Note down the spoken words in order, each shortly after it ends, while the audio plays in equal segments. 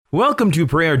Welcome to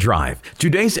Prayer Drive.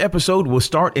 Today's episode will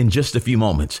start in just a few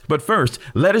moments. But first,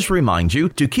 let us remind you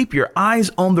to keep your eyes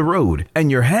on the road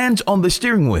and your hands on the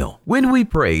steering wheel. When we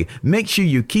pray, make sure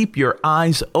you keep your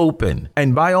eyes open.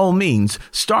 And by all means,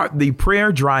 start the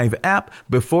Prayer Drive app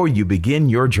before you begin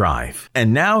your drive.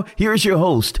 And now, here's your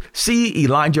host, C.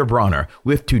 Elijah Bronner,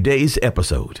 with today's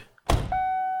episode.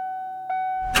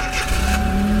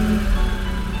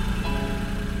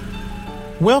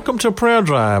 Welcome to Prayer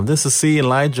Drive. This is C.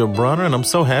 Elijah Bronner, and I'm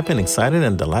so happy and excited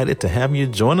and delighted to have you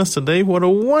join us today. What a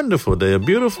wonderful day, a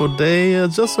beautiful day,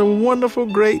 just a wonderful,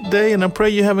 great day, and I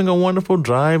pray you're having a wonderful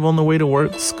drive on the way to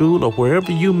work, school, or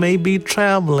wherever you may be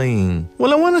traveling.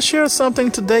 Well, I want to share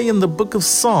something today in the book of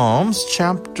Psalms,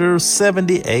 chapter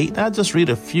 78. I'll just read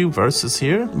a few verses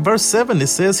here. Verse 70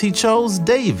 says, He chose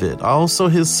David, also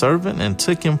his servant, and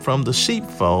took him from the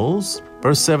sheepfolds.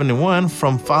 Verse 71,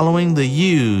 from following the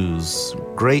ewes,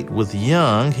 great with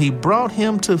young, he brought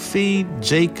him to feed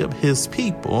Jacob his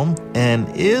people and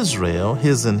Israel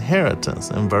his inheritance.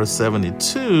 In verse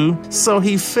 72, so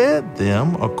he fed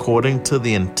them according to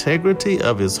the integrity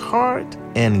of his heart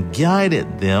and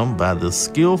guided them by the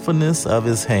skillfulness of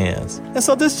his hands. And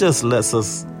so this just lets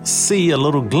us see a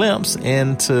little glimpse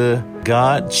into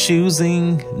God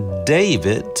choosing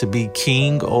David to be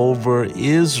king over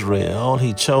Israel.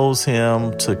 He chose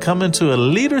him to come into a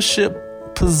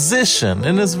leadership position.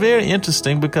 And it's very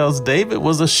interesting because David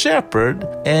was a shepherd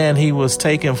and he was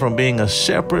taken from being a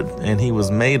shepherd and he was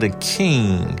made a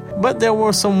king. But there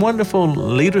were some wonderful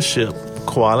leadership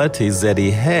qualities that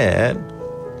he had.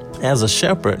 As a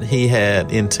shepherd, he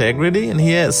had integrity and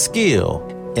he had skill.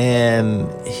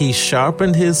 And he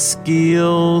sharpened his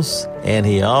skills and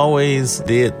he always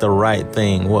did the right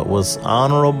thing. What was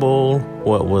honorable,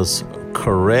 what was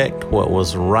correct, what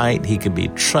was right. He could be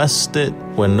trusted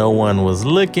when no one was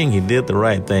looking. He did the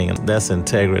right thing, and that's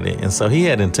integrity. And so he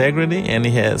had integrity and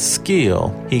he had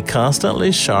skill. He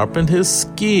constantly sharpened his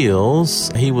skills.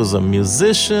 He was a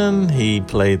musician. He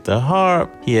played the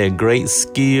harp. He had great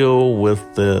skill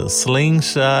with the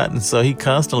slingshot. And so he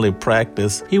constantly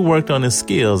practiced. He worked on his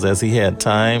skills as he had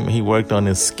time. He worked on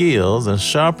his skills and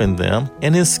sharpened them.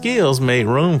 And his skills made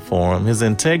room for him. His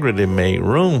integrity made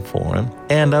room for him.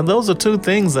 And those are two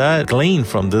things I gleaned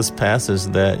from this passage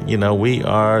that, we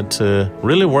are to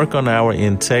really work on our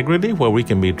integrity, where we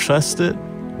can be trusted,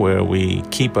 where we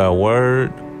keep our word,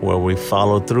 where we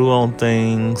follow through on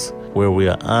things, where we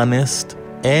are honest.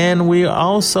 And we are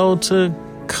also to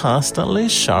constantly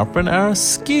sharpen our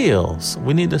skills.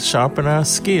 We need to sharpen our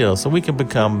skills so we can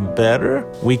become better.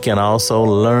 We can also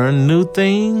learn new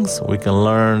things. We can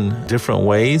learn different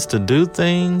ways to do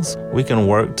things. We can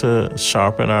work to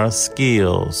sharpen our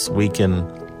skills. We can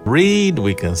read,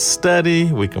 we can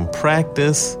study, we can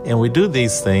practice, and we do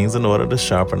these things in order to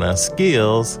sharpen our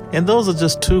skills. And those are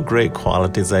just two great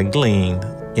qualities I gleaned: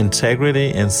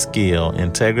 integrity and skill.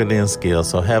 Integrity and skill.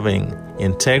 So having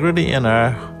integrity in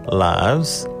our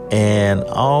lives and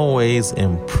always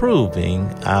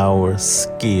improving our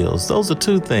skills. Those are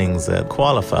two things that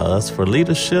qualify us for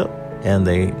leadership, and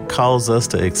they cause us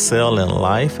to excel in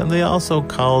life, and they also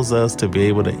cause us to be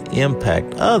able to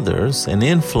impact others and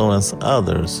influence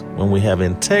others when we have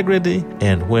integrity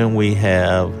and when we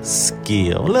have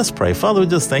skill. Let's pray. Father, we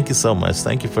just thank you so much.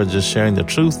 Thank you for just sharing the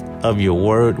truth of your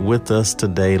word with us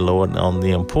today, Lord, on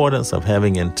the importance of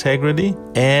having integrity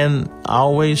and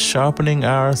always sharpening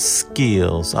our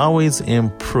skills, always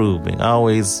improving,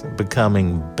 always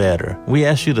becoming better. We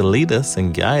ask you to lead us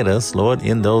and guide us, Lord,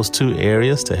 in those two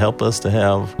areas to help us to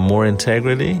have more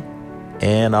integrity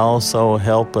and also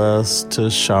help us to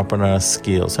sharpen our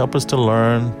skills. Help us to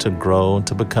learn, to grow,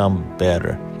 to become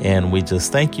better. And we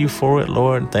just thank you for it,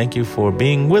 Lord. Thank you for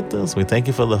being with us. We thank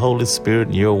you for the Holy Spirit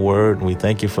and your word. We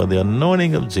thank you for the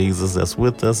anointing of Jesus that's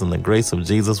with us and the grace of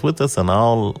Jesus with us in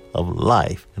all of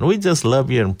life. And we just love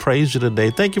you and praise you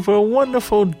today. Thank you for a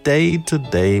wonderful day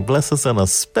today. Bless us in a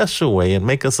special way and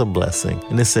make us a blessing.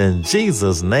 And it's in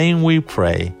Jesus' name we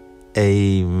pray.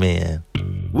 Amen.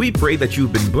 We pray that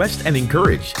you've been blessed and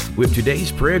encouraged with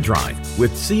today's prayer drive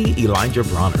with C. Elijah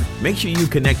Bronner. Make sure you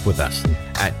connect with us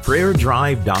at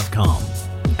prayerdrive.com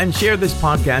and share this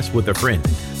podcast with a friend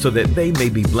so that they may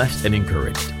be blessed and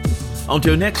encouraged.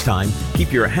 Until next time,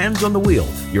 keep your hands on the wheel,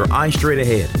 your eyes straight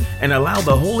ahead, and allow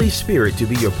the Holy Spirit to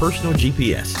be your personal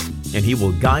GPS, and He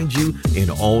will guide you in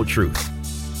all truth.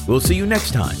 We'll see you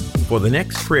next time for the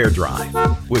next prayer drive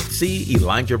with C.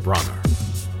 Elijah Bronner.